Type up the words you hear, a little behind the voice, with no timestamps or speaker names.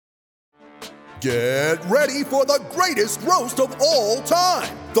Get ready for the greatest roast of all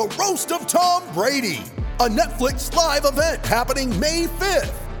time, the Roast of Tom Brady, a Netflix live event happening May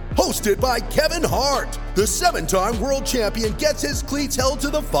 5th. Hosted by Kevin Hart, the 7-time world champion gets his cleats held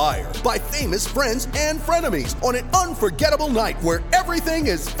to the fire by famous friends and frenemies on an unforgettable night where everything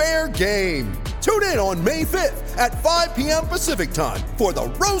is fair game. Tune in on May 5th at 5 p.m. Pacific time for the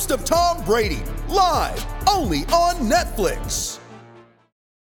Roast of Tom Brady, live only on Netflix.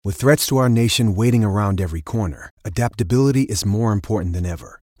 With threats to our nation waiting around every corner, adaptability is more important than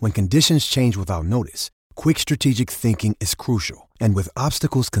ever. When conditions change without notice, quick strategic thinking is crucial. And with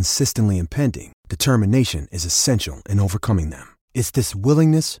obstacles consistently impending, determination is essential in overcoming them. It's this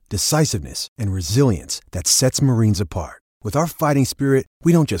willingness, decisiveness, and resilience that sets Marines apart. With our fighting spirit,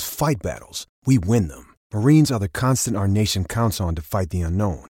 we don't just fight battles, we win them. Marines are the constant our nation counts on to fight the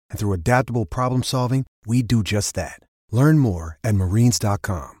unknown. And through adaptable problem solving, we do just that. Learn more at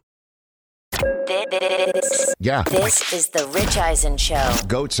marines.com. This is the Rich Eisen Show.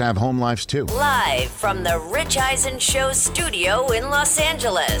 Goats have home lives too. Live from the Rich Eisen Show studio in Los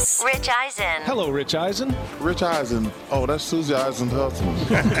Angeles. Rich Eisen. Hello, Rich Eisen. Rich Eisen. Oh, that's Susie Eisen's husband.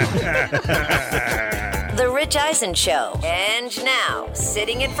 The Rich Eisen Show. And now,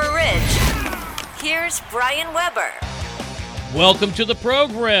 sitting in for Rich, here's Brian Weber. Welcome to the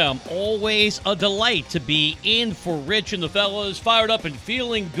program. Always a delight to be in for Rich and the fellas, fired up and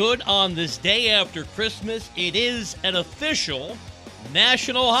feeling good on this day after Christmas. It is an official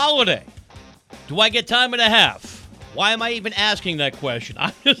national holiday. Do I get time and a half? Why am I even asking that question?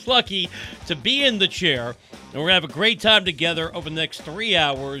 I'm just lucky to be in the chair, and we're going to have a great time together over the next 3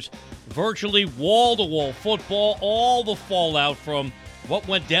 hours. Virtually wall-to-wall football, all the fallout from what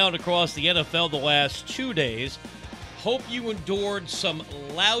went down across the NFL the last 2 days. Hope you endured some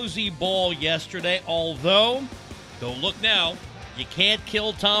lousy ball yesterday, although, don't look now, you can't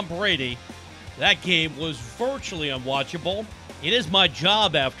kill Tom Brady. That game was virtually unwatchable. It is my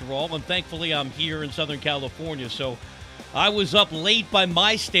job, after all, and thankfully I'm here in Southern California, so I was up late by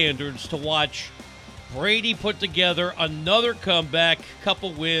my standards to watch Brady put together another comeback,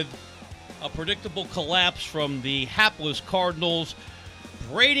 coupled with a predictable collapse from the hapless Cardinals.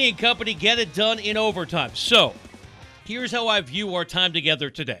 Brady and company get it done in overtime. So, here's how I view our time together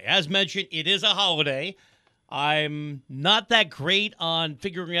today. As mentioned, it is a holiday. I'm not that great on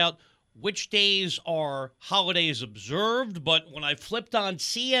figuring out which days are holidays observed, but when I flipped on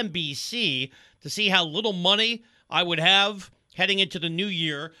CNBC to see how little money I would have heading into the new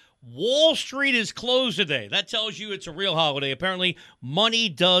year, Wall Street is closed today. That tells you it's a real holiday. Apparently, money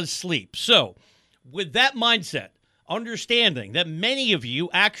does sleep. So, with that mindset, understanding that many of you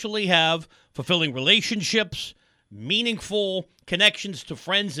actually have fulfilling relationships, meaningful connections to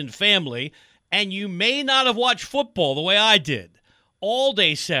friends and family, and you may not have watched football the way I did all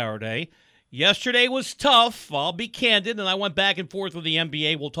day Saturday. Yesterday was tough, I'll be candid, and I went back and forth with the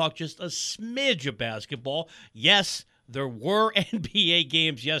NBA. We'll talk just a smidge of basketball. Yes, there were NBA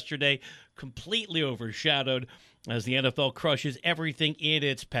games yesterday, completely overshadowed as the NFL crushes everything in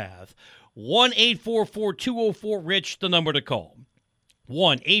its path. 1-844-204-RICH, the number to call.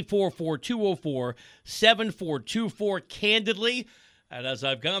 1-844-204-7424. Candidly, and as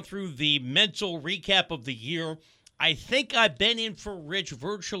I've gone through the mental recap of the year, I think I've been in for Rich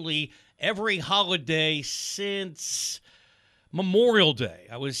virtually every holiday since Memorial Day.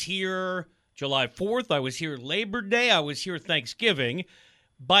 I was here July 4th. I was here Labor Day. I was here Thanksgiving.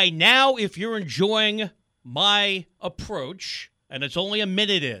 By now, if you're enjoying my approach, and it's only a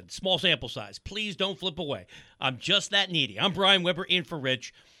minute in, small sample size, please don't flip away. I'm just that needy. I'm Brian Weber in for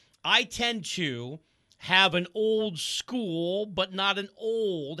Rich. I tend to have an old school, but not an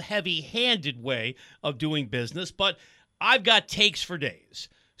old, heavy-handed way of doing business, but I've got takes for days.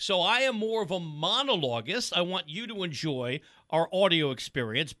 So I am more of a monologuist. I want you to enjoy our audio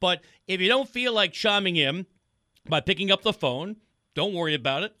experience, but if you don't feel like chiming in by picking up the phone, don't worry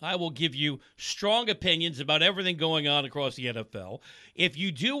about it. I will give you strong opinions about everything going on across the NFL. If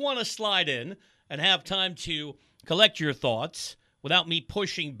you do want to slide in and have time to collect your thoughts without me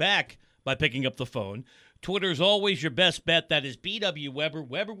pushing back by picking up the phone, Twitter's always your best bet. That is BW Weber,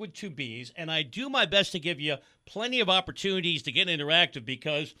 Weber with 2 B's. And I do my best to give you plenty of opportunities to get interactive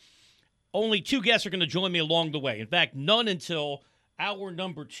because only 2 guests are going to join me along the way. In fact, none until hour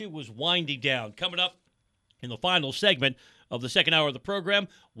number 2 was winding down. Coming up in the final segment of the second hour of the program,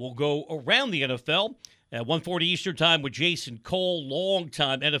 we'll go around the NFL at 1:40 Eastern Time with Jason Cole,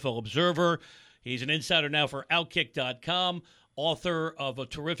 longtime NFL observer. He's an insider now for Outkick.com, author of a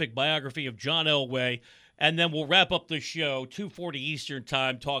terrific biography of John Elway. And then we'll wrap up the show, 2:40 Eastern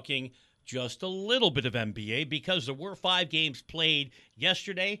Time, talking just a little bit of NBA because there were 5 games played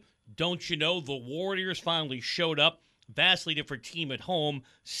yesterday Don't you know the Warriors finally showed up? Vastly different team at home,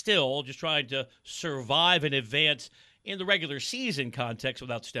 still just trying to survive and advance in the regular season context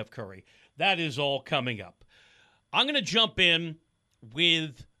without Steph Curry. That is all coming up. I'm going to jump in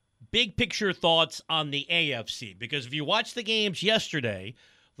with big picture thoughts on the AFC, because if you watched the games yesterday,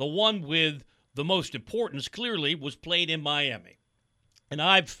 the one with the most importance clearly was played in Miami. And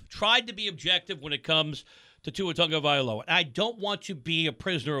I've tried to be objective when it comes to Tua Tagovailoa. I don't want to be a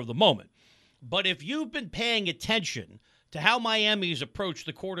prisoner of the moment. But if you've been paying attention to how Miami's approached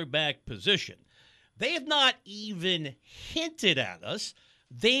the quarterback position, they have not even hinted at us.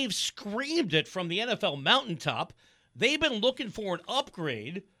 They've screamed it from the NFL mountaintop. They've been looking for an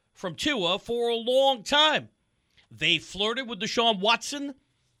upgrade from Tua for a long time. They flirted with Deshaun Watson.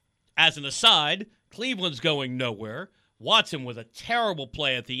 As an aside, Cleveland's going nowhere. Watson with a terrible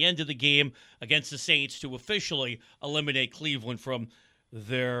play at the end of the game against the Saints to officially eliminate Cleveland from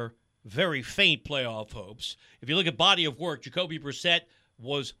their very faint playoff hopes. If you look at body of work, Jacoby Brissett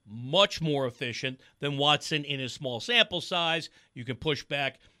was much more efficient than Watson in his small sample size. You can push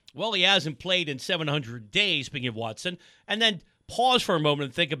back, well, he hasn't played in 700 days, speaking of Watson, and then pause for a moment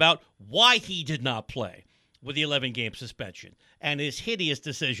and think about why he did not play with the 11-game suspension and his hideous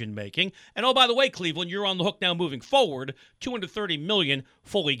decision-making. And, oh, by the way, Cleveland, you're on the hook now moving forward, $230 million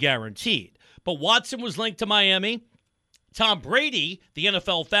fully guaranteed. But Watson was linked to Miami. Tom Brady, the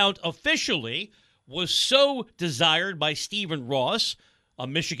NFL found officially, was so desired by Stephen Ross, a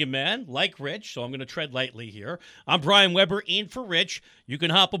Michigan man like Rich, so I'm going to tread lightly here. I'm Brian Weber, in for Rich. You can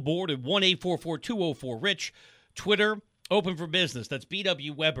hop aboard at 1-844-204-RICH. Twitter, open for business. That's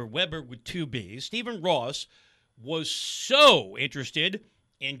BW Weber, Weber with two B's. Stephen Ross was so interested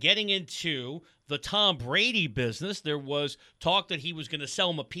in getting into the Tom Brady business. There was talk that he was going to sell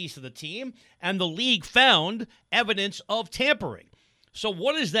him a piece of the team, and the league found evidence of tampering. So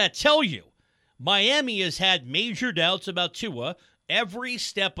what does that tell you? Miami has had major doubts about Tua every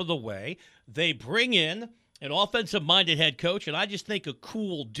step of the way. They bring in an offensive-minded head coach, and I just think a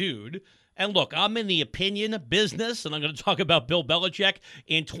cool dude. And look, I'm in the opinion business, and I'm going to talk about Bill Belichick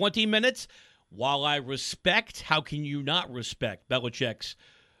in 20 minutes. While I respect, how can you not respect Belichick's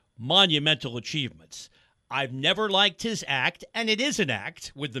monumental achievements? I've never liked his act, and it is an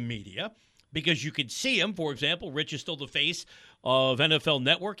act with the media, because you can see him. For example, Rich is still the face of NFL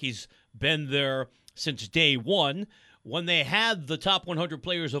Network. He's been there since day one. When they had the top 100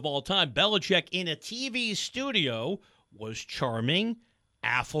 players of all time, Belichick in a TV studio was charming,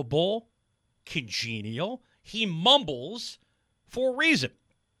 affable, congenial. He mumbles for a reason.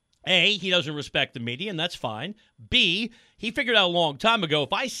 A, he doesn't respect the media, and that's fine. B, he figured out a long time ago,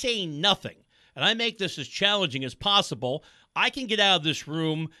 if I say nothing and I make this as challenging as possible, I can get out of this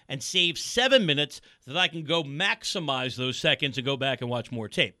room and save 7 minutes that I can go maximize those seconds and go back and watch more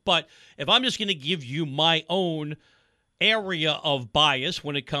tape. But if I'm just going to give you my own area of bias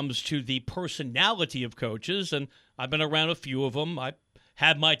when it comes to the personality of coaches, and I've been around a few of them. I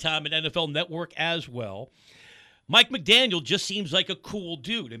had my time at NFL Network as well. Mike McDaniel just seems like a cool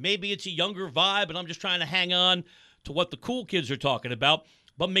dude. And maybe it's a younger vibe, and I'm just trying to hang on to what the cool kids are talking about.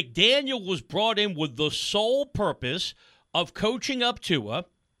 But McDaniel was brought in with the sole purpose of coaching up Tua,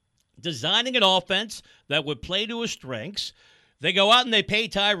 designing an offense that would play to his strengths. They go out and they pay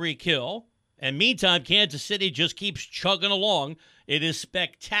Tyreek Hill. And meantime, Kansas City just keeps chugging along. It is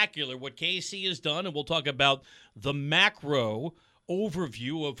spectacular what KC has done, and we'll talk about the macro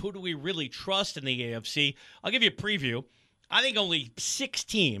overview of who do we really trust in the AFC. I'll give you a preview. I think only 6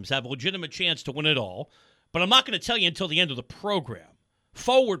 teams have a legitimate chance to win it all, but I'm not going to tell you until the end of the program.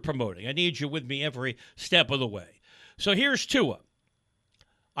 Forward promoting. I need you with me every step of the way. So here's Tua.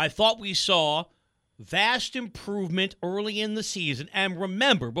 I thought we saw vast improvement early in the season. And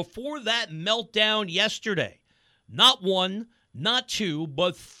remember, before that meltdown yesterday, not 1, not 2,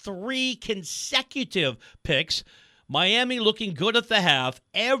 but 3 consecutive picks. Miami looking good at the half.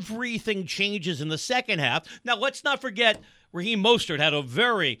 Everything changes in the second half. Now, let's not forget Raheem Mostert had a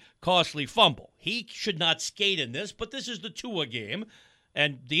very costly fumble. He should not skate in this, but this is the Tua game.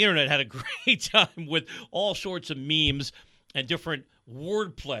 And the internet had a great time with all sorts of memes and different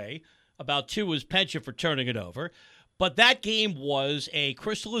wordplay about Tua's penchant for turning it over. But that game was a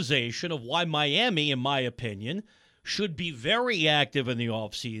crystallization of why Miami, in my opinion, should be very active in the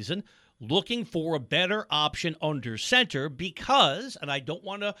offseason, looking for a better option under center because, and I don't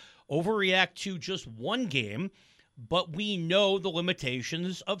want to overreact to just one game, but we know the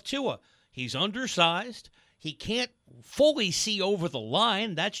limitations of Tua. He's undersized. He can't fully see over the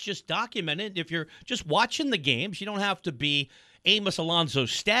line. That's just documented. If you're just watching the games, you don't have to be Amos Alonzo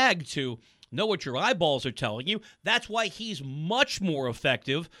Stagg to know what your eyeballs are telling you. That's why he's much more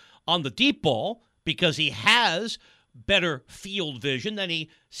effective on the deep ball because he has better field vision than he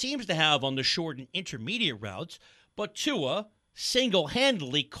seems to have on the short and intermediate routes. But Tua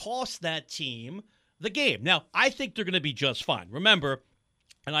single-handedly cost that team the game. Now, I think they're going to be just fine. Remember,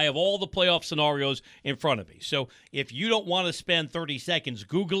 and I have all the playoff scenarios in front of me. So if you don't want to spend 30 seconds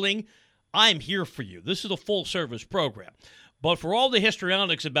Googling, I'm here for you. This is a full-service program. But for all the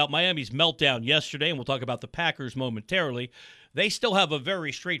histrionics about Miami's meltdown yesterday, and we'll talk about the Packers momentarily, they still have a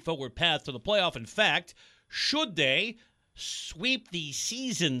very straightforward path to the playoff. In fact, should they sweep the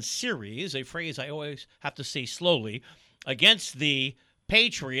season series, a phrase I always have to say slowly, against the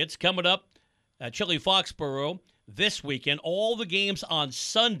Patriots coming up at Chile Foxborough this weekend, all the games on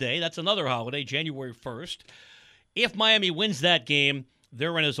Sunday, that's another holiday, January 1st. If Miami wins that game,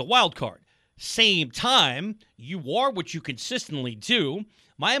 they're in as a wild card. Same time, you are what you consistently do.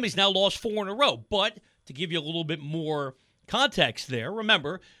 Miami's now lost 4 in a row. But to give you a little bit more context there,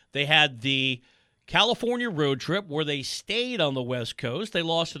 remember, they had the California road trip where they stayed on the West Coast. They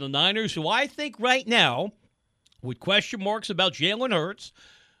lost to the Niners, who I think right now, with question marks about Jalen Hurts,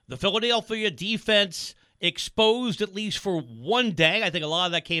 the Philadelphia defense exposed at least for one day. I think a lot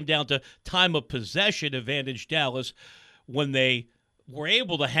of that came down to time of possession advantage Dallas when they were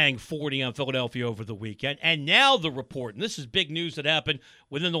able to hang 40 on Philadelphia over the weekend. And now the report, and this is big news that happened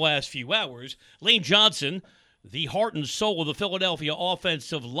within the last few hours, Lane Johnson, the heart and soul of the Philadelphia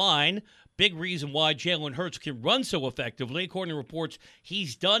offensive line, big reason why Jalen Hurts can run so effectively. According to reports,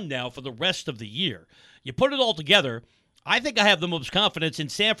 he's done now for the rest of the year. You put it all together, I think I have the most confidence in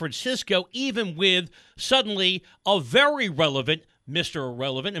San Francisco, even with suddenly a very relevant Mr.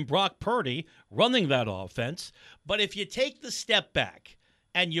 Irrelevant and Brock Purdy running that offense. But if you take the step back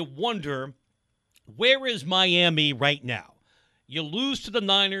and you wonder, where is Miami right now? You lose to the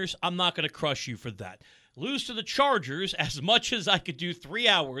Niners, I'm not going to crush you for that. Lose to the Chargers, as much as I could do 3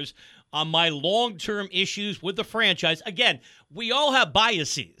 hours on my long-term issues with the franchise. Again, we all have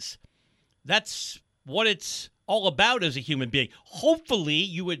biases. That's what it's all about as a human being. Hopefully,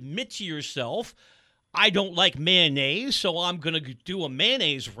 you admit to yourself, I don't like mayonnaise, so I'm going to do a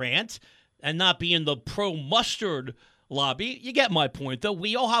mayonnaise rant and not be in the pro-mustard lobby. You get my point, though.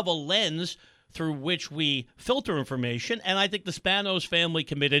 We all have a lens through which we filter information, and I think the Spanos family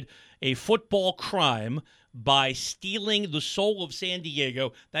committed a football crime by stealing the soul of San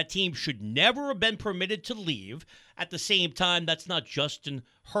Diego. That team should never have been permitted to leave. At the same time, that's not Justin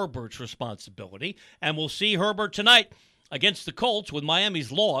Herbert's responsibility. And we'll see Herbert tonight against the Colts with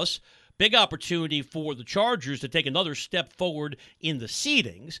Miami's loss. Big opportunity for the Chargers to take another step forward in the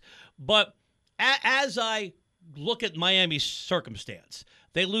seedings. But as I look at Miami's circumstance,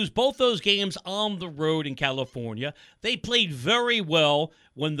 they lose both those games on the road in California. They played very well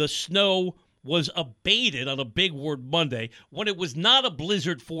when the snow was abated on a Big Word Monday. When it was not a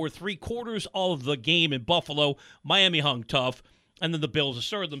blizzard for 3/4 of the game in Buffalo, Miami hung tough, and then the Bills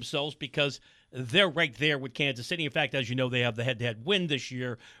asserted themselves because they're right there with Kansas City. In fact, as you know, they have the head-to-head win this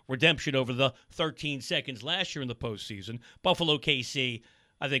year, redemption over the 13 seconds last year in the postseason. Buffalo, KC,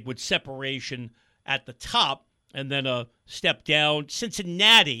 I think, with separation at the top, and then a step down.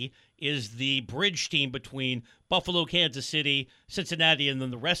 Cincinnati is the bridge team between Buffalo, Kansas City, Cincinnati, and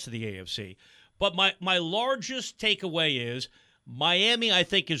then the rest of the AFC. But my largest takeaway is Miami, I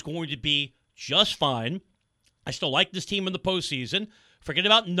think, is going to be just fine. I still like this team in the postseason. Forget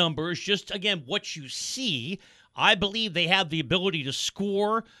about numbers. Just, again, what you see. I believe they have the ability to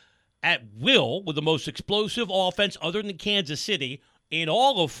score at will with the most explosive offense other than Kansas City in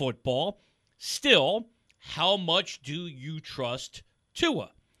all of football. Still, how much do you trust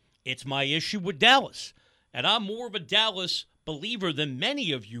Tua? It's my issue with Dallas. And I'm more of a Dallas believer than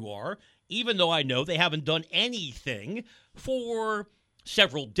many of you are, even though I know they haven't done anything for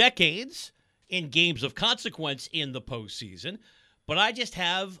several decades in games of consequence in the postseason. But I just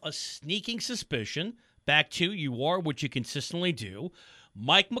have a sneaking suspicion, back to you are what you consistently do,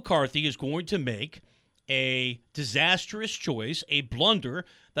 Mike McCarthy is going to make a disastrous choice, a blunder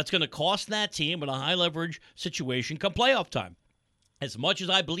that's going to cost that team in a high-leverage situation come playoff time. As much as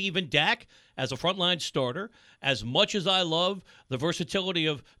I believe in Dak as a frontline starter, as much as I love the versatility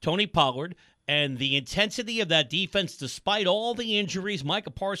of Tony Pollard and the intensity of that defense despite all the injuries, Micah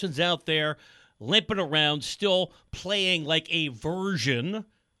Parsons out there limping around, still playing like a version, I'm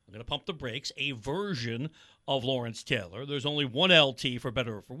going to pump the brakes, a version of Lawrence Taylor. There's only one LT for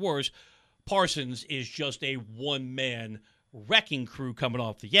better or for worse. Parsons is just a one-man wrecking crew coming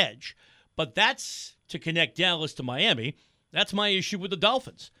off the edge. But that's to connect Dallas to Miami. That's my issue with the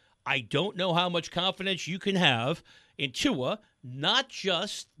Dolphins. I don't know how much confidence you can have in Tua, not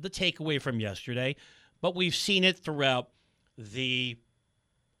just the takeaway from yesterday, but we've seen it throughout the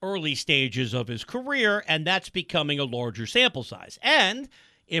early stages of his career, and that's becoming a larger sample size. And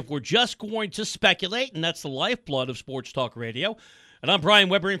if we're just going to speculate, and that's the lifeblood of Sports Talk Radio, and I'm Brian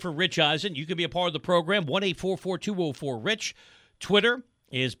Weber in for Rich Eisen. You can be a part of the program, 1-844-204-RICH. Twitter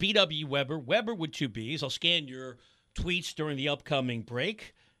is BW Weber, Weber with two Bs. I'll scan your tweets during the upcoming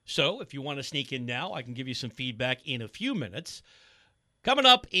break. So if you want to sneak in now, I can give you some feedback in a few minutes. Coming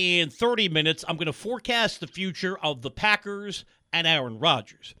up in 30 minutes, I'm going to forecast the future of the Packers and Aaron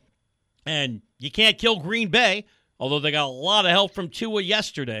Rodgers. And you can't kill Green Bay, although they got a lot of help from Tua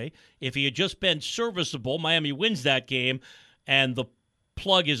yesterday. If he had just been serviceable, Miami wins that game, and the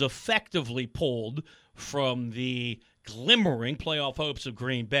plug is effectively pulled from the glimmering playoff hopes of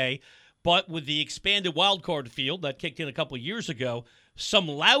Green Bay. But with the expanded wildcard field that kicked in a couple years ago, some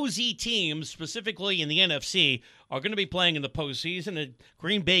lousy teams, specifically in the NFC, are going to be playing in the postseason, and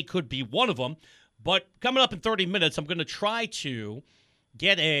Green Bay could be one of them. But coming up in 30 minutes, I'm going to try to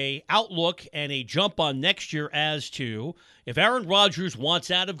get a outlook and a jump on next year as to if Aaron Rodgers wants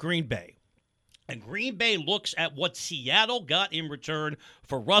out of Green Bay, and Green Bay looks at what Seattle got in return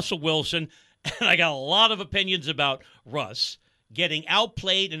for Russell Wilson, and I got a lot of opinions about Russ getting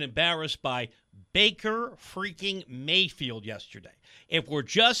outplayed and embarrassed by Baker freaking Mayfield yesterday. If we're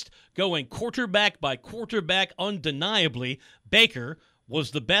just going quarterback by quarterback, undeniably, Baker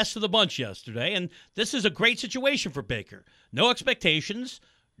was the best of the bunch yesterday, and this is a great situation for Baker. No expectations,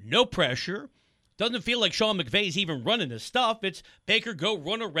 no pressure. Doesn't feel like Sean McVay's even running his stuff. It's Baker, go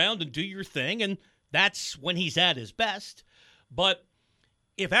run around and do your thing, and that's when he's at his best. But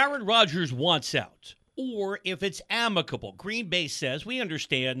if Aaron Rodgers wants out, or if it's amicable, Green Bay says, we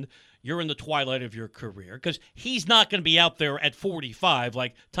understand you're in the twilight of your career, because he's not going to be out there at 45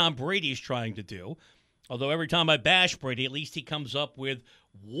 like Tom Brady's trying to do. Although every time I bash Brady, at least he comes up with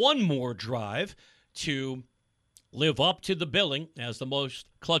one more drive to live up to the billing as the most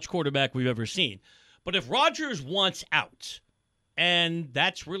clutch quarterback we've ever seen. But if Rodgers wants out, and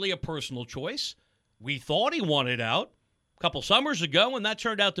that's really a personal choice, we thought he wanted out a couple summers ago, and that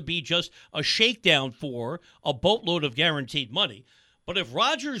turned out to be just a shakedown for a boatload of guaranteed money. But if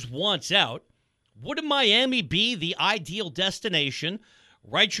Rodgers wants out, wouldn't Miami be the ideal destination?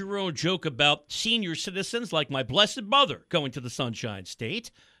 Write your own joke about senior citizens like my blessed mother going to the Sunshine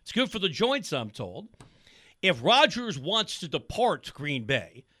State. It's good for the joints, I'm told. If Rodgers wants to depart Green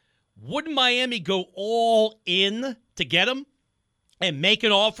Bay, wouldn't Miami go all in to get him and make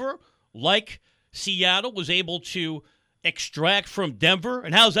an offer like Seattle was able to extract from Denver?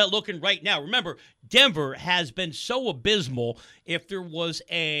 And how's that looking right now? Remember, Denver has been so abysmal. If there was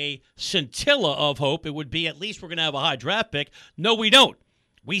a scintilla of hope, it would be at least we're going to have a high draft pick. No, we don't.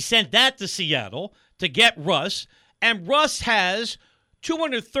 We sent that to Seattle to get Russ, and Russ has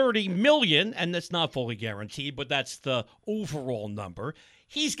 $230 million, and that's not fully guaranteed, but that's the overall number.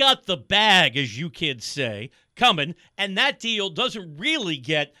 He's got the bag, as you kids say, coming, and that deal doesn't really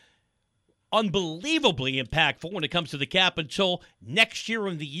get unbelievably impactful when it comes to the cap until next year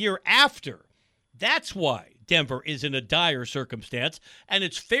and the year after. That's why Denver is in a dire circumstance, and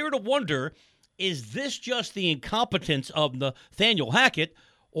it's fair to wonder, is this just the incompetence of Nathaniel Hackett,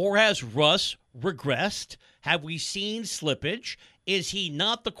 or has Russ regressed? Have we seen slippage? Is he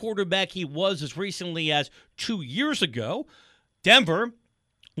not the quarterback he was as recently as 2 years ago? Denver,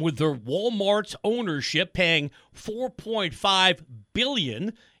 with their Walmart's ownership paying $4.5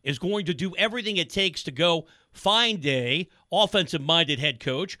 billion, is going to do everything it takes to go find a offensive-minded head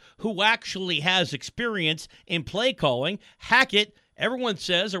coach who actually has experience in play calling. Hackett, everyone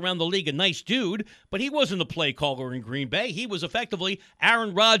says around the league, a nice dude, but he wasn't the play caller in Green Bay. He was effectively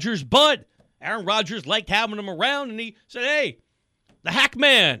Aaron Rodgers' bud. Aaron Rodgers liked having him around, and he said, hey, the hack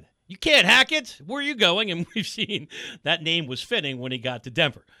man, you can't hack it. Where are you going? And we've seen that name was fitting when he got to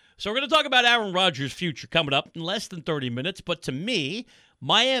Denver. So we're going to talk about Aaron Rodgers' future coming up in less than 30 minutes. But to me,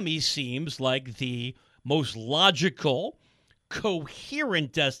 Miami seems like the most logical,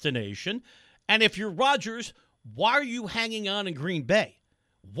 coherent destination. And if you're Rodgers, why are you hanging on in Green Bay?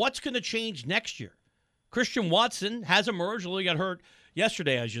 What's going to change next year? Christian Watson has emerged, although he got hurt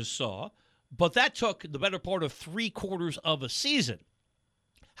yesterday, as you saw. But that took the better part of 3/4 of a season.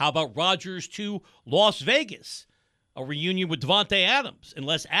 How about Rodgers to Las Vegas? A reunion with Devontae Adams.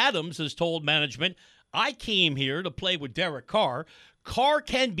 Unless Adams has told management, I came here to play with Derek Carr. Carr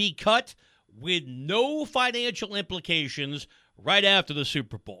can be cut with no financial implications right after the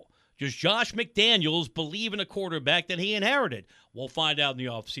Super Bowl. Does Josh McDaniels believe in a quarterback that he inherited? We'll find out in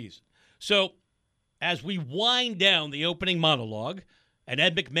the offseason. So as we wind down the opening monologue, and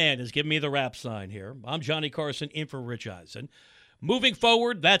Ed McMahon has given me the rap sign here. I'm Johnny Carson in for Rich Eisen. moving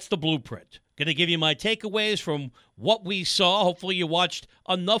forward, that's the blueprint. Going to give you my takeaways from what we saw. Hopefully you watched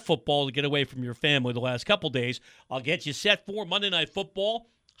enough football to get away from your family the last couple days. I'll get you set for Monday Night Football.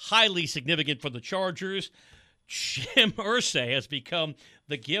 Highly significant for the Chargers. Jim Irsay has become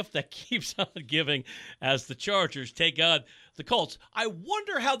the gift that keeps on giving as the Chargers take on the Colts. I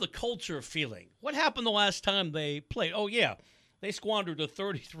wonder how the Colts are feeling. What happened the last time they played? Oh, yeah. They squandered a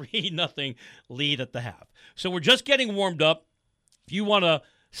 33-0 lead at the half. So we're just getting warmed up. If you want to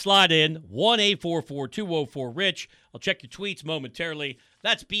slide in, 1-844-204-RICH. I'll check your tweets momentarily.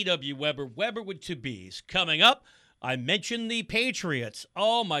 That's B.W. Weber. Weber with two B's. Coming up, I mentioned the Patriots.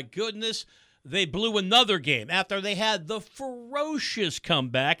 Oh, my goodness. They blew another game after they had the ferocious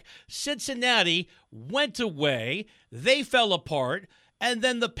comeback. Cincinnati went away. They fell apart. And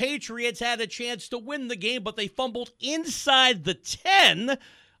then the Patriots had a chance to win the game, but they fumbled inside the 10,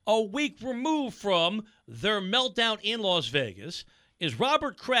 a week removed from their meltdown in Las Vegas. Is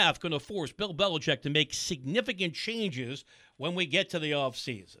Robert Kraft going to force Bill Belichick to make significant changes when we get to the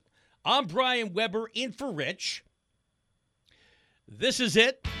offseason? I'm Brian Weber in for Rich. This is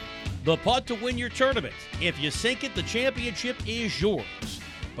it. The putt to win your tournament. If you sink it, the championship is yours.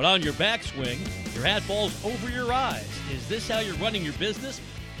 But on your backswing, your hat falls over your eyes. Is this how you're running your business?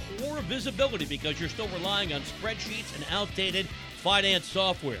 Poor visibility because you're still relying on spreadsheets and outdated finance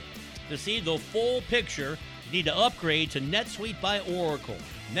software. To see the full picture, you need to upgrade to NetSuite by Oracle.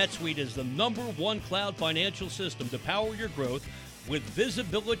 NetSuite is the #1 cloud financial system to power your growth with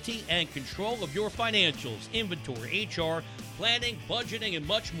visibility and control of your financials, inventory, HR, planning, budgeting, and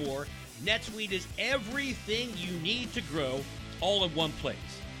much more. NetSuite is everything you need to grow all in one place.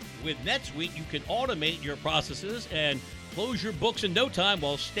 With NetSuite, you can automate your processes and close your books in no time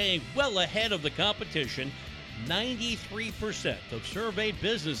while staying well ahead of the competition. 93% of surveyed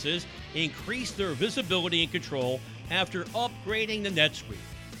businesses increase their visibility and control after upgrading to NetSuite.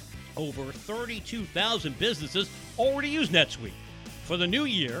 Over 32,000 businesses already use NetSuite. For the new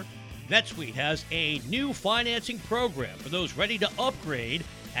year, NetSuite has a new financing program for those ready to upgrade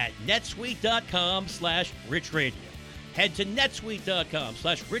at netsuite.com/richradio. Head to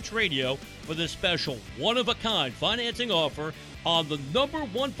netsuite.com/richradio for this special one-of-a-kind financing offer on the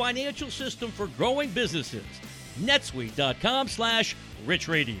 #1 financial system for growing businesses.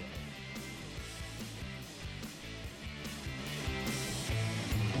 netsuite.com/richradio.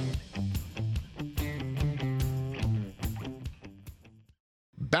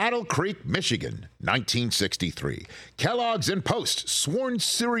 Battle Creek, Michigan, 1963. Kellogg's and Post, sworn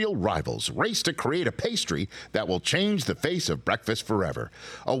cereal rivals, race to create a pastry that will change the face of breakfast forever.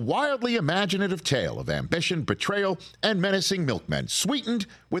 A wildly imaginative tale of ambition, betrayal, and menacing milkmen, sweetened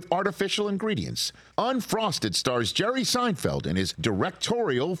with artificial ingredients. Unfrosted stars Jerry Seinfeld in his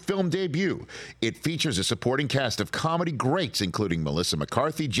directorial film debut. It features a supporting cast of comedy greats, including Melissa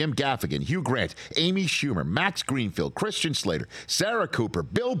McCarthy, Jim Gaffigan, Hugh Grant, Amy Schumer, Max Greenfield, Christian Slater, Sarah Cooper,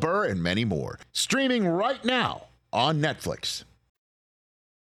 Bill Burr, and many more. Streaming right now on Netflix.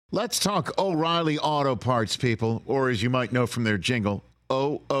 Let's talk O'Reilly Auto Parts, people, or as you might know from their jingle,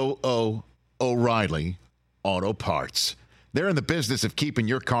 O-O-O O'Reilly Auto Parts. They're in the business of keeping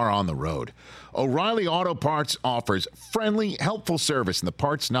your car on the road. O'Reilly Auto Parts offers friendly, helpful service and the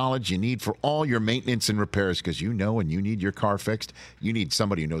parts knowledge you need for all your maintenance and repairs, because you know when you need your car fixed, you need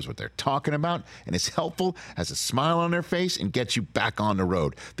somebody who knows what they're talking about and is helpful, has a smile on their face, and gets you back on the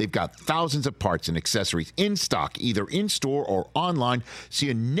road. They've got thousands of parts and accessories in stock, either in-store or online, so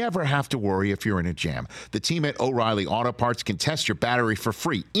you never have to worry if you're in a jam. The team at O'Reilly Auto Parts can test your battery for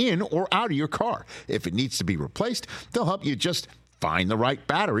free in or out of your car. If it needs to be replaced, they'll help you just find the right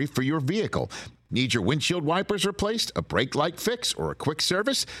battery for your vehicle. Need your windshield wipers replaced, a brake light fix, or a quick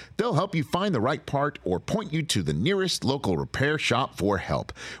service? They'll help you find the right part or point you to the nearest local repair shop for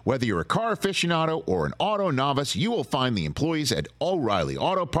help. Whether you're a car aficionado or an auto novice, you will find the employees at O'Reilly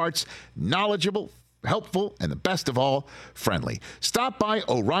Auto Parts knowledgeable, helpful, and the best of all, friendly. Stop by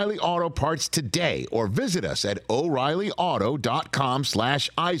O'Reilly Auto Parts today or visit us at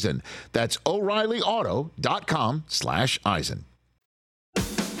O'ReillyAuto.com/Eisen. That's O'ReillyAuto.com/Eisen.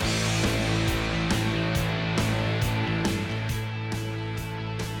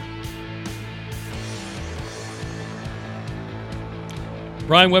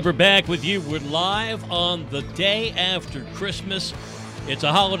 Brian Weber back with you. We're live on the day after Christmas. It's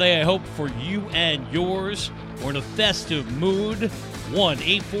a holiday, I hope, for you and yours. We're in a festive mood.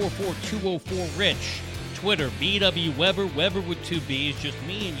 1-844-204-RICH. Twitter, BW Weber, Weber with two B's, just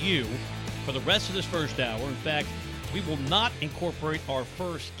me and you for the rest of this first hour. In fact, we will not incorporate our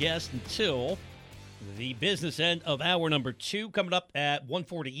first guest until the business end of hour number 2, coming up at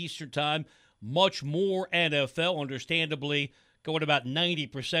 1:40 Eastern Time. Much more NFL, understandably. going about 90%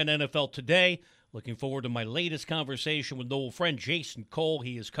 NFL Today. Looking forward to my latest conversation with an old friend, Jason Cole.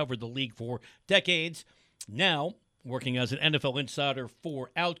 He has covered the league for decades. Now, working as an NFL insider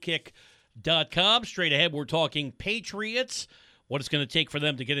for Outkick.com. Straight ahead, we're talking Patriots, what it's going to take for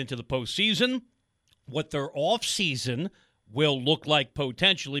them to get into the postseason, what their offseason will look like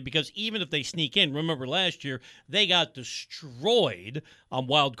potentially, because even if they sneak in, remember last year, they got destroyed on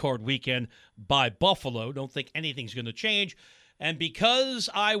Wild Card Weekend by Buffalo. Don't think anything's going to change. And because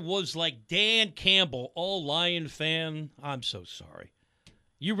I was like Dan Campbell, all Lion fan, I'm so sorry.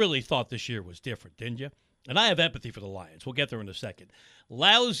 You really thought this year was different, didn't you? And I have empathy for the Lions. We'll get there in a second.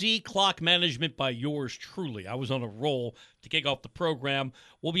 Lousy clock management by yours truly. I was on a roll to kick off the program.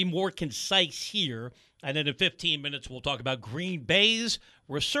 We'll be more concise here. And then in 15 minutes, we'll talk about Green Bay's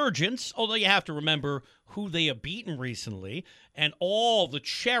resurgence, although you have to remember who they have beaten recently and all the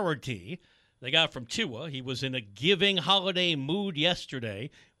charity they got from Tua. He was in a giving holiday mood yesterday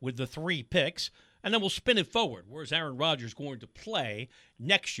with the 3 picks. And then we'll spin it forward. Where's Aaron Rodgers going to play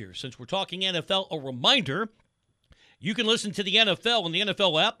next year? Since we're talking NFL, a reminder, you can listen to the NFL on the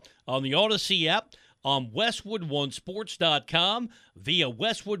NFL app, on the Odyssey app, on WestwoodOneSports.com, via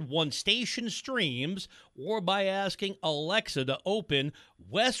Westwood One Station streams, or by asking Alexa to open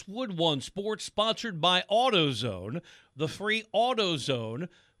Westwood One Sports, sponsored by AutoZone. The free AutoZone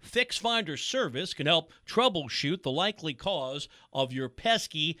Fix Finder service can help troubleshoot the likely cause of your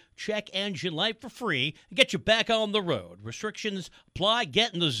pesky check engine light for free and get you back on the road. Restrictions apply.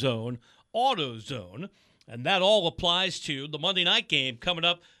 Get in the zone. AutoZone. And that all applies to the Monday night game coming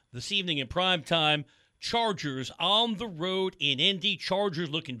up this evening in prime time. Chargers on the road in Indy. Chargers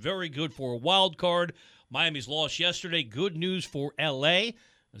looking very good for a wild card. Miami's lost yesterday. Good news for L.A.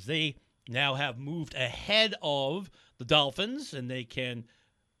 as they now have moved ahead of the Dolphins, and they can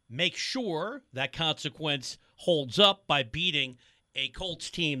make sure that consequence holds up by beating a Colts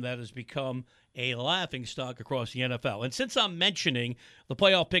team that has become a laughingstock across the NFL. And since I'm mentioning the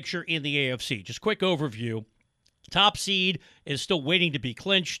playoff picture in the AFC, just quick overview. Top seed is still waiting to be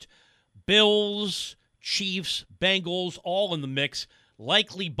clinched. Bills, Chiefs, Bengals, all in the mix.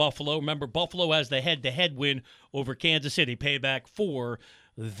 Likely Buffalo. Remember, Buffalo has the head-to-head win over Kansas City. Payback for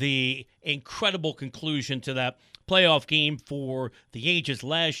the incredible conclusion to that playoff game for the ages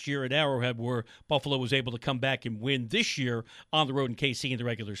last year at Arrowhead, where Buffalo was able to come back and win this year on the road in KC in the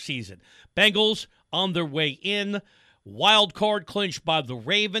regular season. Bengals on their way in. Wild card clinched by the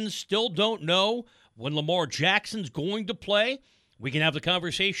Ravens. Still don't know when Lamar Jackson's going to play. We can have the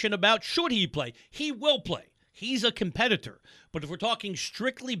conversation about should he play. He will play. He's a competitor. But if we're talking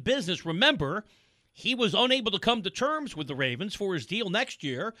strictly business, remember, he was unable to come to terms with the Ravens for his deal next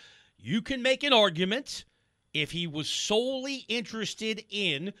year. You can make an argument if he was solely interested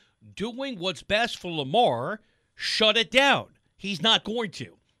in doing what's best for Lamar, shut it down. He's not going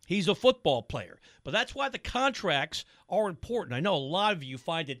to. He's a football player. But that's why the contracts are important. I know a lot of you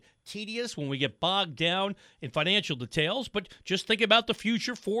find it tedious when we get bogged down in financial details, but just think about the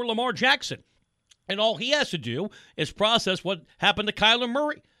future for Lamar Jackson. And all he has to do is process what happened to Kyler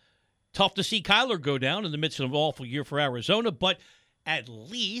Murray. Tough to see Kyler go down in the midst of an awful year for Arizona, but at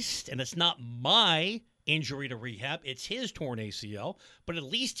least, and it's not my injury to rehab, it's his torn ACL, but at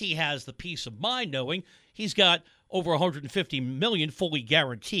least he has the peace of mind knowing he's got over $150 million fully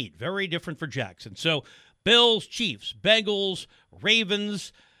guaranteed. Very different for Jackson. So Bills, Chiefs, Bengals,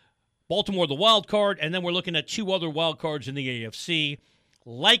 Ravens, Baltimore the wild card, and then we're looking at 2 other wild cards in the AFC.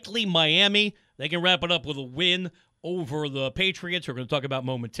 Likely Miami. They can wrap it up with a win over the Patriots, we're going to talk about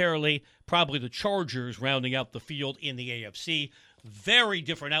momentarily. Probably the Chargers rounding out the field in the AFC. Very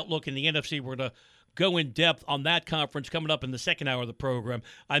different outlook in the NFC. We're going to go in depth on that conference coming up in the second hour of the program.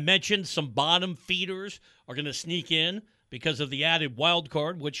 I mentioned some bottom feeders are going to sneak in because of the added wild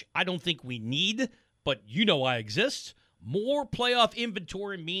card, which I don't think we need, but you know I exist. More playoff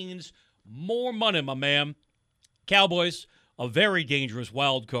inventory means more money, my man. Cowboys, a very dangerous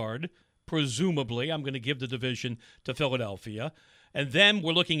wild card. Presumably, I'm going to give the division to Philadelphia. And then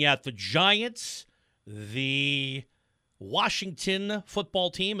we're looking at the Giants, the Washington football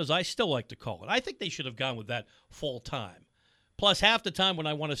team, as I still like to call it. I think they should have gone with that full time. Plus, half the time when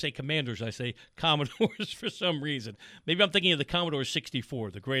I want to say Commanders, I say Commodores for some reason. Maybe I'm thinking of the Commodore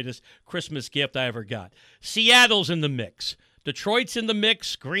 64, the greatest Christmas gift I ever got. Seattle's in the mix. Detroit's in the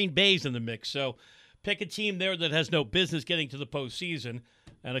mix. Green Bay's in the mix. So pick a team there that has no business getting to the postseason,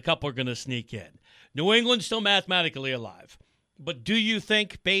 and a couple are going to sneak in. New England's still mathematically alive. But do you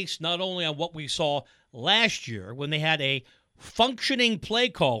think, based not only on what we saw last year when they had a functioning play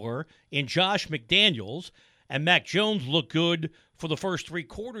caller in Josh McDaniels and Mac Jones looked good for the first 3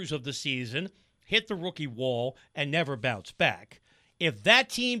 quarters of the season, hit the rookie wall, and never bounce back. If that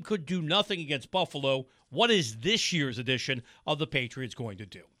team could do nothing against Buffalo, what is this year's edition of the Patriots going to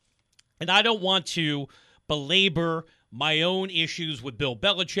do? And I don't want to belabor my own issues with Bill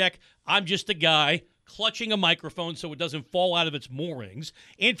Belichick. I'm just a guy clutching a microphone so it doesn't fall out of its moorings.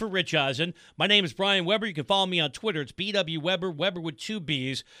 In for Rich Eisen, my name is Brian Weber. You can follow me on Twitter. It's BW Weber, Weber with 2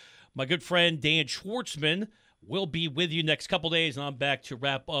 B's. My good friend Dan Schwartzman will be with you next couple days, and I'm back to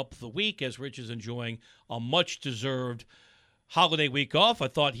wrap up the week as Rich is enjoying a much-deserved holiday week off. I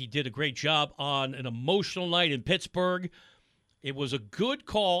thought he did a great job on an emotional night in Pittsburgh. It was a good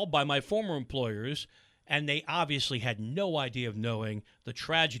call by my former employers, and they obviously had no idea of knowing the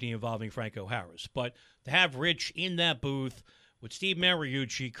tragedy involving Franco Harris. But to have Rich in that booth with Steve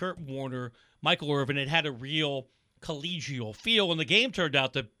Mariucci, Kurt Warner, Michael Irvin, it had a real collegial feel, and the game turned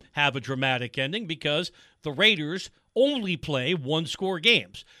out to have a dramatic ending because the Raiders only play one-score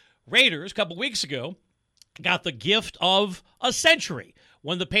games. Raiders, a couple weeks ago, got the gift of a century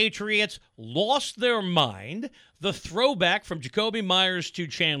when the Patriots lost their mind, the throwback from Jacoby Myers to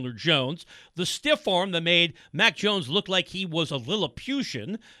Chandler Jones, the stiff arm that made Mac Jones look like he was a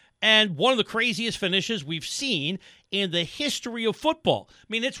Lilliputian, and one of the craziest finishes we've seen in the history of football. I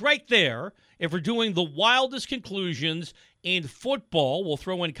mean, it's right there. If we're doing the wildest conclusions in football, we'll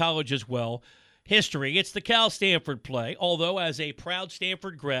throw in college as well, history, it's the Cal-Stanford play, although as a proud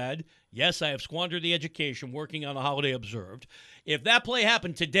Stanford grad, yes, I have squandered the education working on a holiday observed. If that play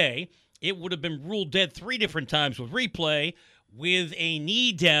happened today, it would have been ruled dead 3 different times with replay, with a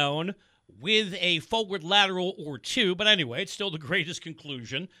knee down, with a forward lateral or 2. But anyway, it's still the greatest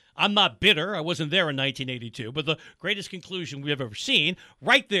conclusion. I'm not bitter. I wasn't there in 1982. But the greatest conclusion we've ever seen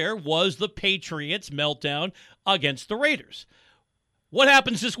right there was the Patriots' meltdown against the Raiders. What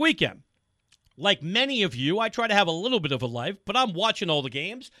happens this weekend? Like many of you, I try to have a little bit of a life, but I'm watching all the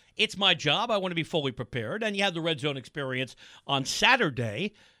games. It's my job. I want to be fully prepared. And you have the Red Zone experience on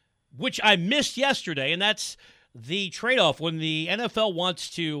Saturday, which I missed yesterday, and that's the trade-off when the NFL wants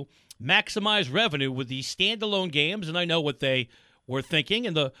to maximize revenue with these standalone games, and I know what they were thinking,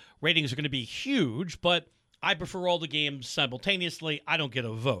 and the ratings are going to be huge, but I prefer all the games simultaneously. I don't get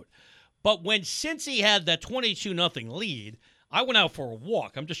a vote. But when Cincy had that 22-0 lead, I went out for a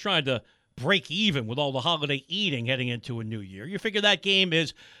walk. I'm just trying to break even with all the holiday eating heading into a new year. You figure that game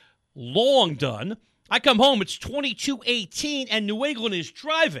is long done. I come home, it's 22-18, and New England is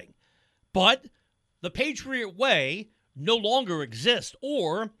driving. But the Patriot way no longer exists,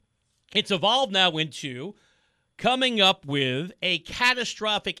 or it's evolved now into coming up with a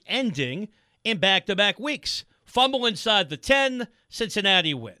catastrophic ending in back-to-back weeks. Fumble inside the 10,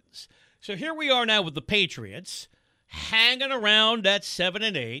 Cincinnati wins. So here we are now with the Patriots hanging around at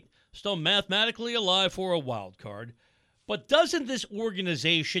 7-8, still mathematically alive for a wild card. But doesn't this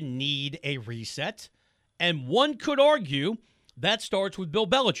organization need a reset? And one could argue that starts with Bill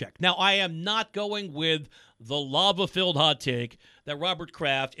Belichick. Now, I am not going with the lava-filled hot take that Robert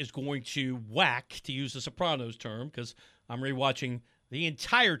Kraft is going to whack, to use the Sopranos term, because I'm rewatching the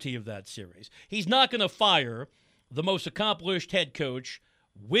entirety of that series. He's not going to fire the most accomplished head coach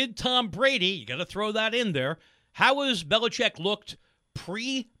with Tom Brady. You got to throw that in there. How has Belichick looked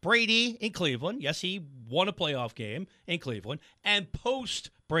pre-Brady in Cleveland? Yes, he won a playoff game in Cleveland. And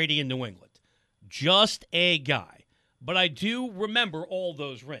post-Brady in New England. Just a guy. But I do remember all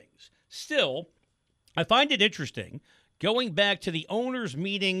those rings. Still, I find it interesting going back to the owners'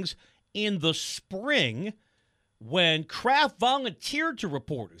 meetings in the spring when Kraft volunteered to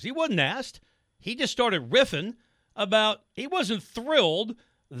reporters. He wasn't asked. He just started riffing about he wasn't thrilled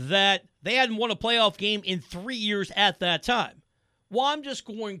that they hadn't won a playoff game in 3 years at that time. Well, I'm just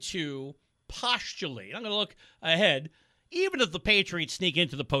going to postulate. I'm going to look ahead. Even if the Patriots sneak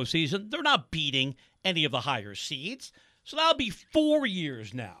into the postseason, they're not beating any of the higher seeds. So that'll be 4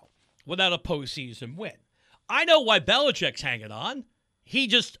 years now without a postseason win. I know why Belichick's hanging on. He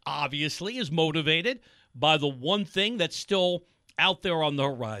just obviously is motivated by the one thing that's still out there on the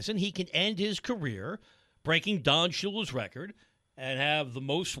horizon. He can end his career breaking Don Shula's record and have the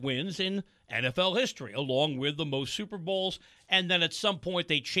most wins in NFL history, along with the most Super Bowls. And then at some point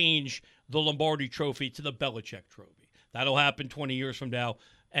they change the Lombardi Trophy to the Belichick Trophy. That'll happen 20 years from now,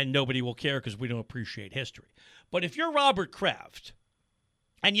 and nobody will care because we don't appreciate history. But if you're Robert Kraft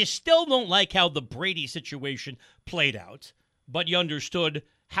and you still don't like how the Brady situation played out, but you understood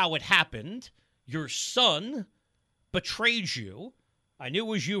how it happened, your son betrayed you. I knew it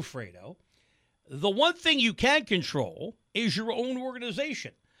was you, Fredo. The one thing you can control is your own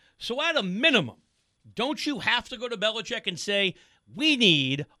organization. So at a minimum, don't you have to go to Belichick and say, we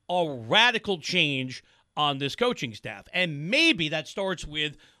need a radical change on this coaching staff? And maybe that starts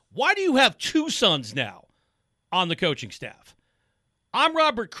with Why do you have two sons now on the coaching staff? I'm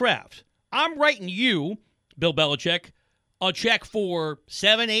Robert Kraft. I'm writing you, Bill Belichick, a check for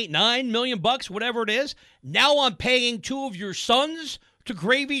 $7, $8, $9 million, whatever it is. Now I'm paying two of your sons to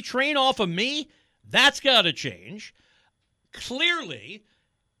gravy train off of me. That's got to change. Clearly,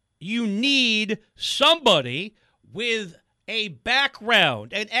 you need somebody with a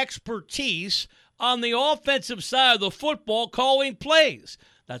background and expertise on the offensive side of the football calling plays.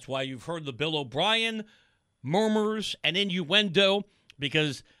 That's why you've heard the Bill O'Brien murmurs and innuendo,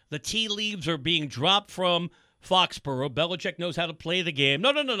 because the tea leaves are being dropped from Foxborough. Belichick knows how to play the game.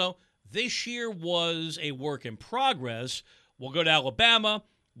 No. This year was a work in progress. We'll go to Alabama.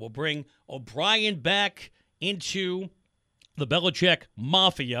 We'll bring O'Brien back into the Belichick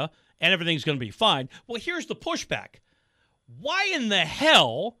mafia, and everything's going to be fine. Well, here's the pushback. Why in the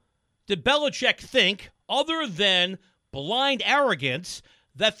hell did Belichick think, other than blind arrogance,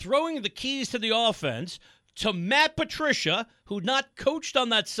 that throwing the keys to the offense to Matt Patricia, who not coached on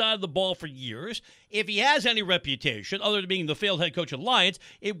that side of the ball for years, if he has any reputation, other than being the failed head coach of the Lions,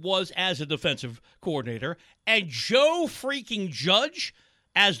 it was as a defensive coordinator, and Joe freaking Judge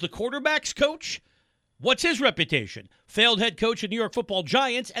as the quarterback's coach? What's his reputation? Failed head coach of New York Football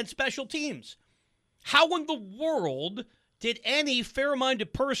Giants and special teams. How in the world did any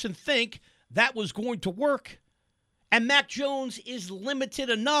fair-minded person think that was going to work? And Mac Jones is limited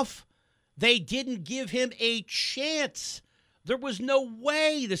enough. They didn't give him a chance. There was no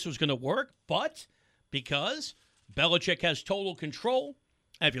way this was going to work, but because Belichick has total control,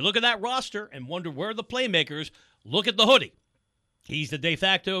 and if you look at that roster and wonder where are the playmakers, look at the hoodie. He's the de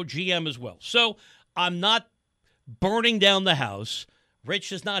facto GM as well. So I'm not burning down the house. Rich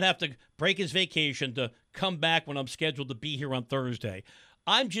does not have to break his vacation to come back when I'm scheduled to be here on Thursday.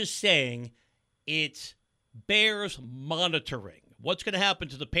 I'm just saying it bears monitoring what's going to happen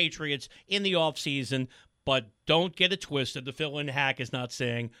to the Patriots in the offseason, but don't get it twisted. The fill-in hack is not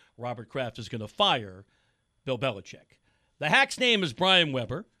saying Robert Kraft is going to fire Bill Belichick. The hack's name is Brian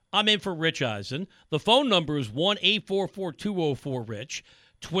Weber. I'm in for Rich Eisen. The phone number is 1-844-204-RICH.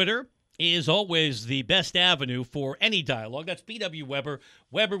 Twitter is always the best avenue for any dialogue. That's BW Weber,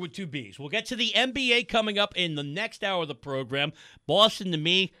 Weber with two B's. We'll get to the NBA coming up in the next hour of the program. Boston, to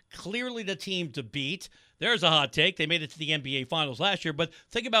me, clearly the team to beat. There's a hot take. They made it to the NBA Finals last year, but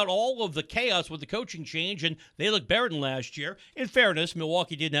think about all of the chaos with the coaching change, and they look better than last year. In fairness,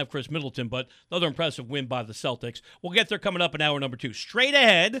 Milwaukee didn't have Chris Middleton, but another impressive win by the Celtics. We'll get there coming up in hour number 2. Straight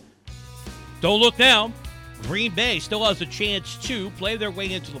ahead, don't look now. Green Bay still has a chance to play their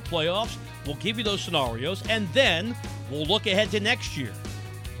way into the playoffs. We'll give you those scenarios, and then we'll look ahead to next year.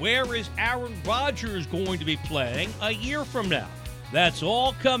 Where is Aaron Rodgers going to be playing a year from now? That's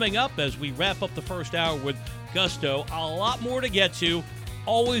all coming up as we wrap up the first hour with Gusto. A lot more to get to.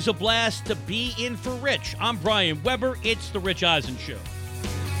 Always a blast to be in for Rich. I'm Brian Weber. It's the Rich Eisen Show.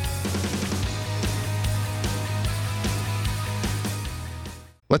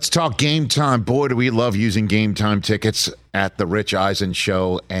 Let's talk Game Time. Boy, do we love using Game Time tickets at the Rich Eisen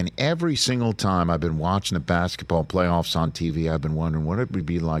Show. And every single time I've been watching the basketball playoffs on TV, I've been wondering what it would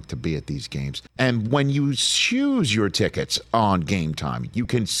be like to be at these games. And when you choose your tickets on Game Time, you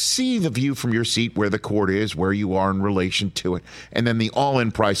can see the view from your seat where the court is, where you are in relation to it. And then the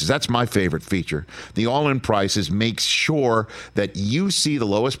all-in prices. That's my favorite feature. The all-in prices makes sure that you see the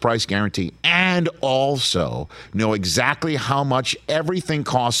lowest price guarantee and also know exactly how much everything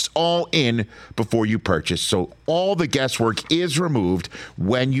costs all in before you purchase. So all the guesswork is removed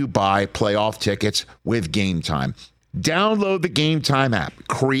when you buy playoff tickets with Game Time. Download the Game Time app,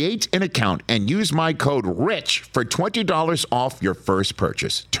 create an account, and use my code RICH for $20 off your first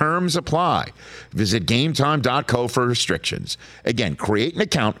purchase. Terms apply. Visit GameTime.co for restrictions. Again, create an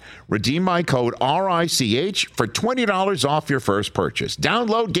account, redeem my code RICH for $20 off your first purchase.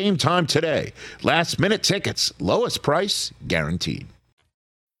 Download Game Time today. Last minute tickets, lowest price guaranteed.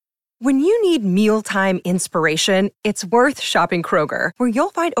 When you need mealtime inspiration, it's worth shopping Kroger, where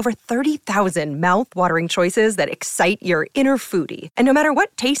you'll find over 30,000 mouth-watering choices that excite your inner foodie. And no matter what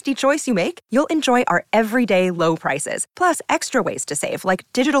tasty choice you make, you'll enjoy our everyday low prices, plus extra ways to save, like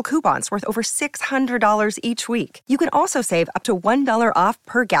digital coupons worth over $600 each week. You can also save up to $1 off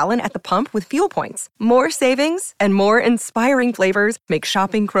per gallon at the pump with fuel points. More savings and more inspiring flavors make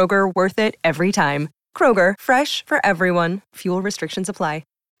shopping Kroger worth it every time. Kroger, fresh for everyone. Fuel restrictions apply.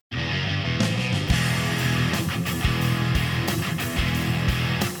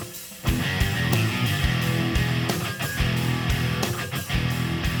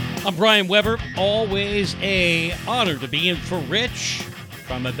 I'm Brian Weber. Always an honor to be in for Rich.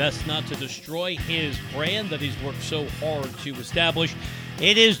 Trying my best not to destroy his brand that he's worked so hard to establish.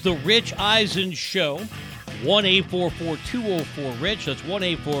 It is the Rich Eisen Show. 1-844-204-RICH. That's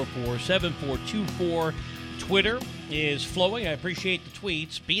 1-844-7424. Twitter is flowing. I appreciate the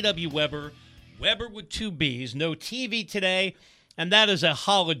tweets. BW Weber. Weber with 2 B's. No TV today. And that is a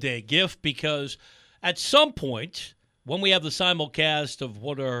holiday gift because at some point, when we have the simulcast of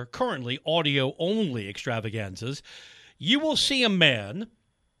what are currently audio-only extravaganzas, you will see a man.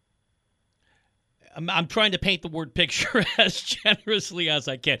 I'm trying to paint the word picture as generously as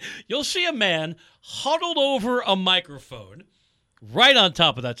I can. You'll see a man huddled over a microphone right on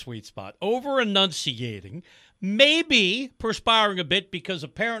top of that sweet spot, over-enunciating, maybe perspiring a bit because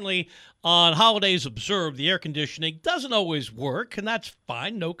apparently on holidays observed, the air conditioning doesn't always work, and that's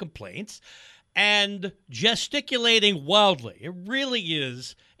fine, no complaints, and gesticulating wildly. It really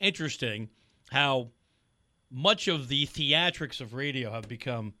is interesting how much of the theatrics of radio have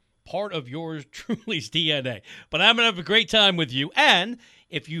become part of yours truly's DNA. But I'm going to have a great time with you. And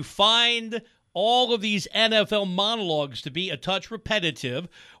if you find all of these NFL monologues to be a touch repetitive,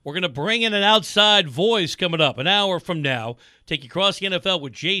 we're going to bring in an outside voice coming up an hour from now. Take you across the NFL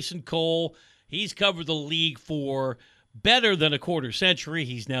with Jason Cole. He's covered the league for better than a quarter century.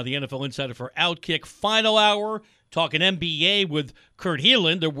 He's now the NFL insider for Outkick. Final hour, talking NBA with Kurt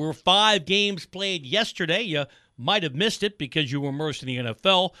Heelan. There were 5 games played yesterday. You might have missed it because you were immersed in the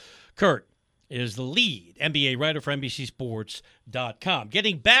NFL. Kurt is the lead NBA writer for NBCSports.com.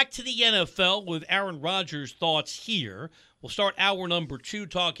 Getting back to the NFL with Aaron Rodgers' thoughts here. We'll start hour number 2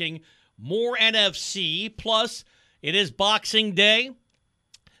 talking more NFC. Plus, it is Boxing Day,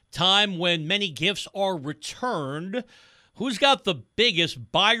 time when many gifts are returned. Who's got the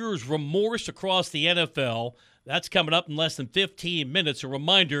biggest buyer's remorse across the NFL? That's coming up in less than 15 minutes. A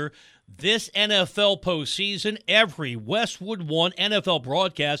reminder, this NFL postseason, every Westwood One NFL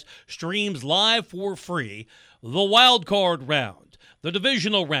broadcast streams live for free. The wild card round, the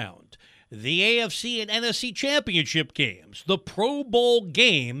divisional round, the AFC and NFC championship games, the Pro Bowl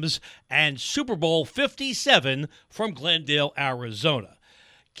games, and Super Bowl 57 from Glendale, Arizona.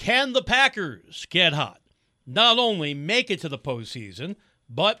 Can the Packers get hot? Not only make it to the postseason,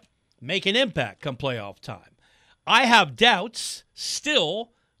 but make an impact come playoff time. I have doubts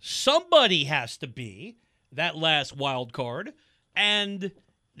still. Somebody has to be that last wild card, and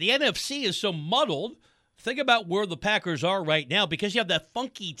the NFC is so muddled. Think about where the Packers are right now because you have that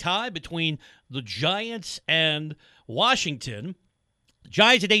funky tie between the Giants and Washington.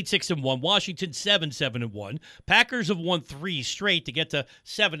 Giants at 8-6-1, Washington 7-7-1. Packers have won 3 straight to get to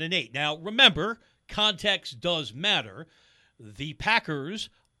 7-8. Now, remember, context does matter. The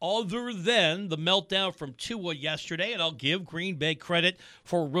Packers, other than the meltdown from Tua yesterday, and I'll give Green Bay credit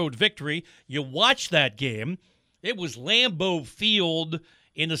for a road victory. You watch that game. It was Lambeau Field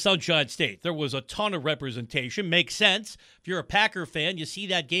in the Sunshine State. There was a ton of representation. Makes sense. If you're a Packer fan, you see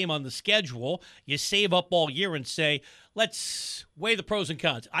that game on the schedule, you save up all year and say, let's weigh the pros and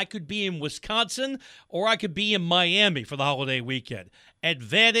cons. I could be in Wisconsin or I could be in Miami for the holiday weekend.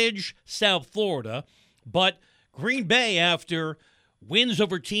 Advantage South Florida, but Green Bay, after wins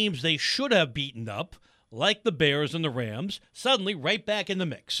over teams they should have beaten up, like the Bears and the Rams, suddenly right back in the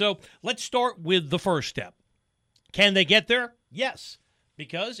mix. So let's start with the first step. Can they get there? Yes.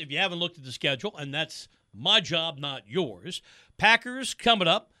 Because if you haven't looked at the schedule, and that's my job, not yours, Packers coming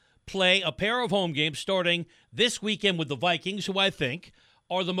up play a pair of home games starting this weekend with the Vikings, who I think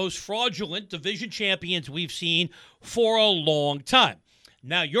are the most fraudulent division champions we've seen for a long time.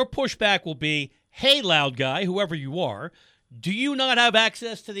 Now, your pushback will be, hey, loud guy, whoever you are, do you not have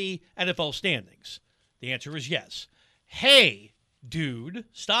access to the NFL standings? The answer is yes. Hey, dude,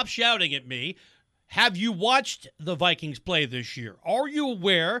 stop shouting at me. Have you watched the Vikings play this year? Are you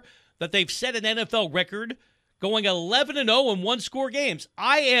aware that they've set an NFL record going 11-0 in one-score games?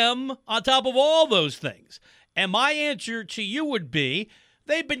 I am on top of all those things. And my answer to you would be,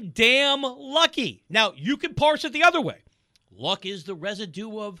 they've been damn lucky. Now, you can parse it the other way. Luck is the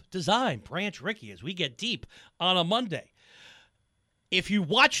residue of design. Branch Rickey as we get deep on a Monday. If you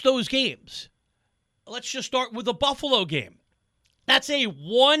watch those games, let's just start with the Buffalo game. That's a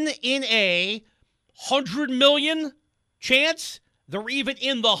 1 in a 100 million chance. They're even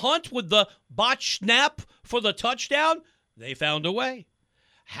in the hunt with the botch snap for the touchdown. They found a way.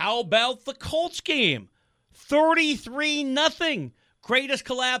 How about the Colts game? 33-0. Greatest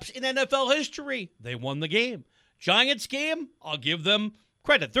collapse in NFL history. They won the game. Giants game, I'll give them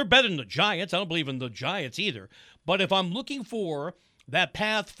credit. They're better than the Giants. I don't believe in the Giants either. But if I'm looking for that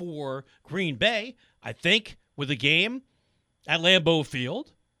path for Green Bay, I think with a game at Lambeau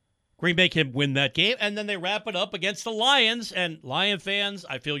Field, Green Bay can win that game, and then they wrap it up against the Lions. And Lion fans,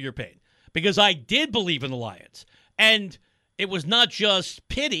 I feel your pain because I did believe in the Lions. And it was not just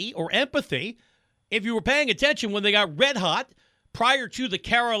pity or empathy. If you were paying attention when they got red hot prior to the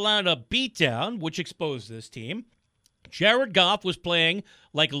Carolina beatdown, which exposed this team, Jared Goff was playing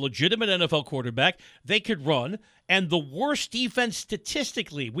like a legitimate NFL quarterback. They could run. And the worst defense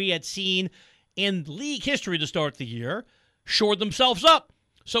statistically we had seen in league history to start the year shored themselves up.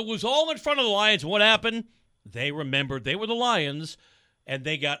 So it was all in front of the Lions. What happened? They remembered they were the Lions, and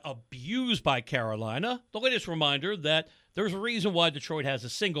they got abused by Carolina. The latest reminder that there's a reason why Detroit has a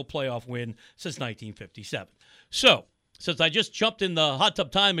single playoff win since 1957. So, since I just jumped in the hot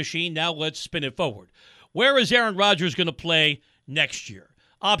tub time machine, now let's spin it forward. Where is Aaron Rodgers going to play next year?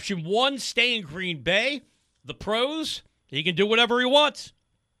 Option 1, stay in Green Bay. The pros, he can do whatever he wants.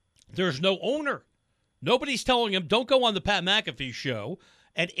 There's no owner. Nobody's telling him, don't go on the Pat McAfee show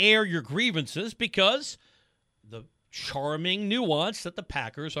and air your grievances, because the charming nuance that the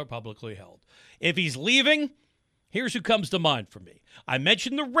Packers are publicly held. If he's leaving, here's who comes to mind for me. I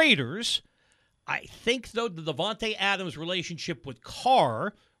mentioned the Raiders. I think, though, the Davante Adams relationship with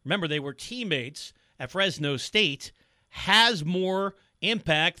Carr, remember they were teammates at Fresno State, has more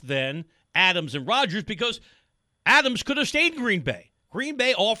impact than Adams and Rodgers, because Adams could have stayed in Green Bay. Green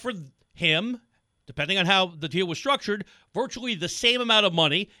Bay offered him, depending on how the deal was structured, virtually the same amount of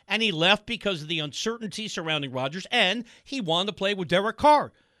money, and he left because of the uncertainty surrounding Rodgers, and he wanted to play with Derek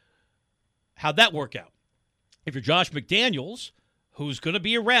Carr. How'd that work out? If you're Josh McDaniels, who's going to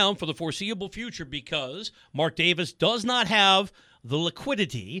be around for the foreseeable future because Mark Davis does not have the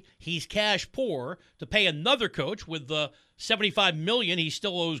liquidity, he's cash poor, to pay another coach with the $75 million he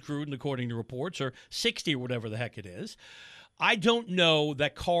still owes Gruden, according to reports, or $60 or whatever the heck it is. I don't know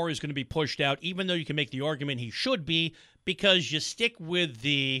that Carr is going to be pushed out, even though you can make the argument he should be, because you stick with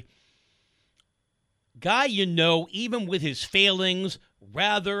the guy you know, even with his failings,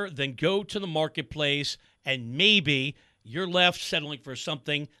 rather than go to the marketplace and maybe you're left settling for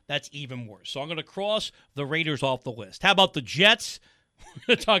something that's even worse. So I'm going to cross the Raiders off the list. How about the Jets? We're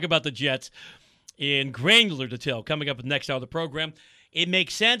going to talk about the Jets in granular detail coming up in the next hour of the program. It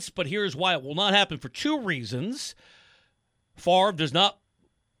makes sense, but here's why it will not happen for two reasons. Favre does not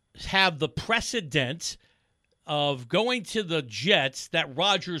have the precedent of going to the Jets that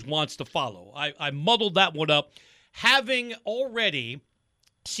Rodgers wants to follow. I muddled that one up. Having already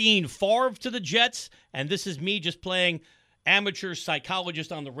seen Favre to the Jets, and this is me just playing amateur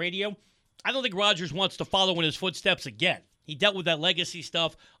psychologist on the radio, I don't think Rodgers wants to follow in his footsteps again. He dealt with that legacy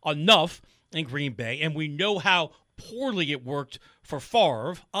stuff enough in Green Bay, and we know how poorly it worked for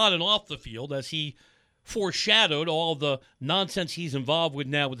Favre on and off the field, as he foreshadowed all the nonsense he's involved with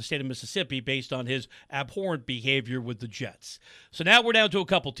now with the state of Mississippi based on his abhorrent behavior with the Jets. So now we're down to a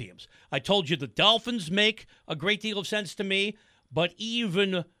couple teams. I told you the Dolphins make a great deal of sense to me, but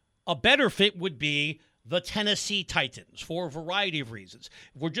even a better fit would be the Tennessee Titans for a variety of reasons.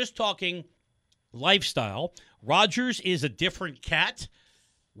 If we're just talking lifestyle, Rodgers is a different cat.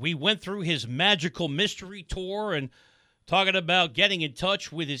 We went through his magical mystery tour and talking about getting in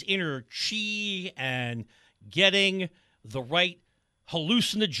touch with his inner chi and getting the right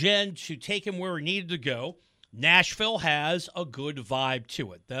hallucinogen to take him where he needed to go. Nashville has a good vibe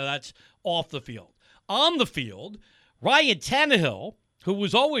to it. That's off the field. On the field, Ryan Tannehill, who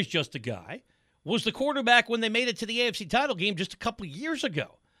was always just a guy, was the quarterback when they made it to the AFC title game just a couple of years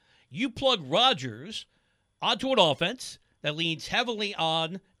ago. You plug Rodgers onto an offense that leans heavily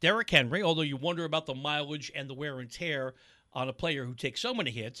on Derrick Henry, although you wonder about the mileage and the wear and tear on a player who takes so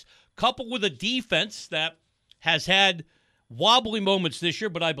many hits, coupled with a defense that has had wobbly moments this year,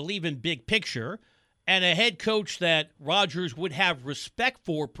 but I believe in big picture, and a head coach that Rodgers would have respect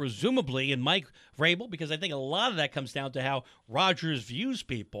for, presumably, in Mike Vrabel, because I think a lot of that comes down to how Rodgers views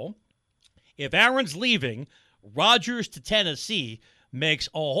people. If Aaron's leaving, Rodgers to Tennessee makes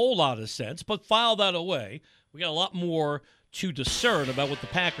a whole lot of sense, but file that away. We got a lot more to discern about what the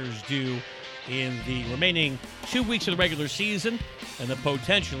Packers do in the remaining 2 weeks of the regular season and then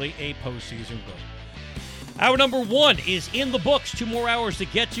potentially a postseason run. Hour number 1 is in the books. 2 more hours to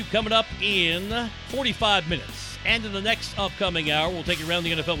get to coming up in 45 minutes. And in the next upcoming hour, we'll take you around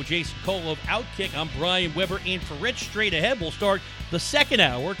the NFL with Jason Cole of Outkick. I'm Brian Weber in for Rich. Straight ahead, we'll start the second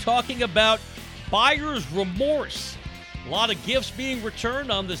hour talking about buyer's remorse. A lot of gifts being returned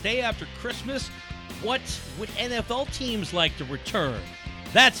on this day after Christmas. What would NFL teams like to return?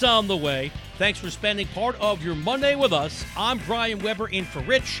 That's on the way. Thanks for spending part of your Monday with us. I'm Brian Weber in for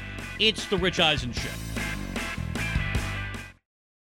Rich. It's the Rich Eisen Show.